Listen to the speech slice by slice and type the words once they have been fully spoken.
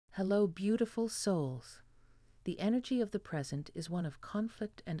Hello, beautiful souls. The energy of the present is one of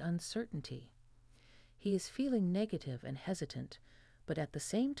conflict and uncertainty. He is feeling negative and hesitant, but at the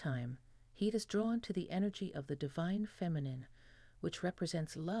same time, he is drawn to the energy of the divine feminine, which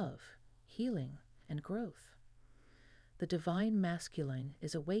represents love, healing, and growth. The divine masculine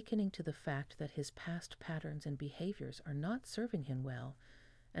is awakening to the fact that his past patterns and behaviors are not serving him well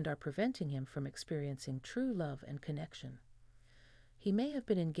and are preventing him from experiencing true love and connection. He may have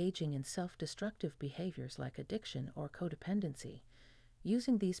been engaging in self-destructive behaviors like addiction or codependency,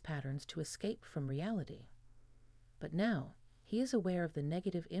 using these patterns to escape from reality. But now, he is aware of the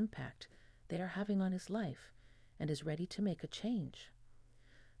negative impact they are having on his life and is ready to make a change.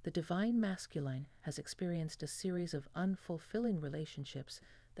 The divine masculine has experienced a series of unfulfilling relationships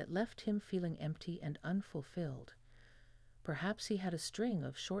that left him feeling empty and unfulfilled. Perhaps he had a string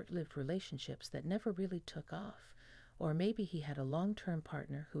of short-lived relationships that never really took off, or maybe he had a long-term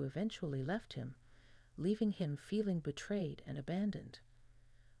partner who eventually left him, leaving him feeling betrayed and abandoned.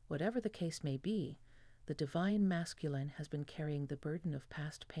 Whatever the case may be, the divine masculine has been carrying the burden of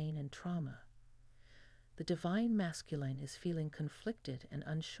past pain and trauma. The divine masculine is feeling conflicted and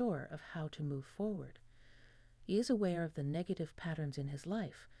unsure of how to move forward. He is aware of the negative patterns in his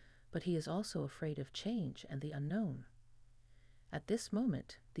life, but he is also afraid of change and the unknown. At this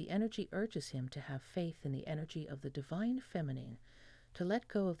moment, the energy urges him to have faith in the energy of the divine feminine, to let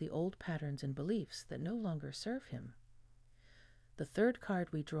go of the old patterns and beliefs that no longer serve him. The third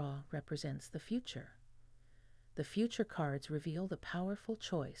card we draw represents the future. The future cards reveal the powerful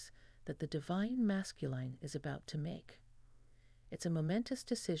choice that the divine masculine is about to make. It's a momentous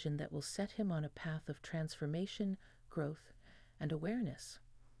decision that will set him on a path of transformation, growth, and awareness.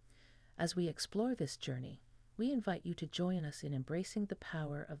 As we explore this journey, we invite you to join us in embracing the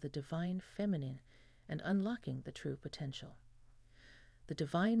power of the divine feminine and unlocking the true potential. The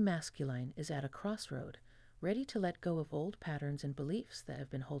divine masculine is at a crossroad, ready to let go of old patterns and beliefs that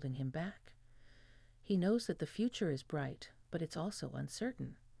have been holding him back. He knows that the future is bright, but it's also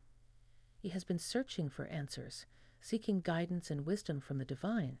uncertain. He has been searching for answers, seeking guidance and wisdom from the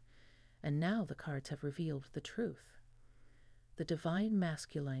divine, and now the cards have revealed the truth. The divine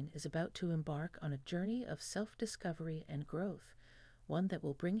masculine is about to embark on a journey of self-discovery and growth, one that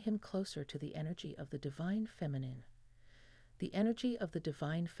will bring him closer to the energy of the divine feminine. The energy of the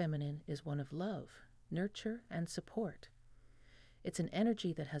divine feminine is one of love, nurture, and support. It's an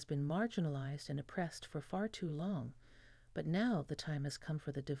energy that has been marginalized and oppressed for far too long, but now the time has come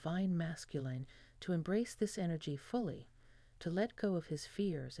for the divine masculine to embrace this energy fully, to let go of his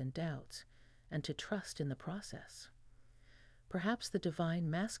fears and doubts, and to trust in the process. Perhaps the divine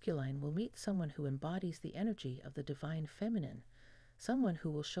masculine will meet someone who embodies the energy of the divine feminine, someone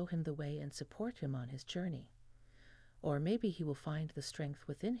who will show him the way and support him on his journey. Or maybe he will find the strength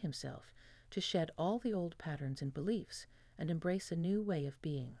within himself to shed all the old patterns and beliefs and embrace a new way of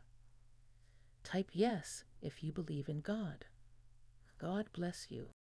being. Type yes if you believe in God. God bless you.